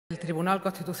Tribunal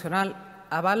Constitucional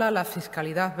avala la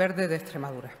fiscalidad verde de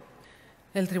Extremadura.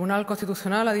 El Tribunal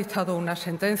Constitucional ha dictado una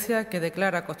sentencia que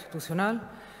declara constitucional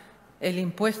el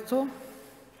impuesto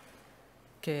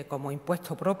que, como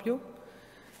impuesto propio,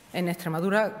 en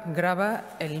Extremadura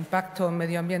grava el impacto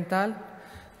medioambiental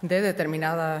de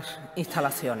determinadas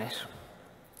instalaciones.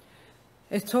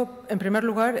 Esto, en primer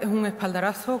lugar, es un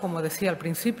espaldarazo, como decía al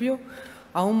principio,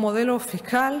 a un modelo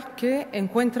fiscal que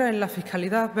encuentra en la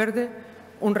fiscalidad verde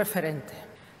un referente.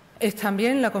 Es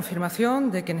también la confirmación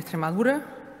de que en Extremadura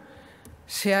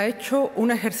se ha hecho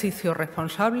un ejercicio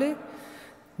responsable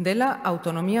de la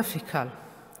autonomía fiscal,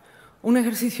 un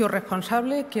ejercicio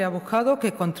responsable que ha buscado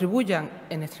que contribuyan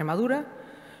en Extremadura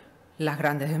las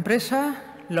grandes empresas,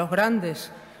 los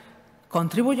grandes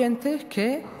contribuyentes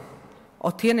que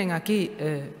obtienen aquí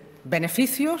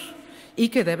beneficios y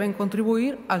que deben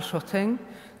contribuir al sostén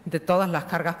de todas las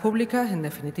cargas públicas, en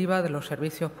definitiva, de los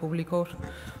servicios públicos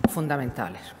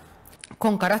fundamentales.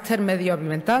 Con carácter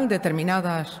medioambiental,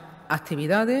 determinadas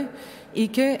actividades y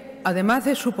que, además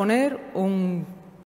de suponer un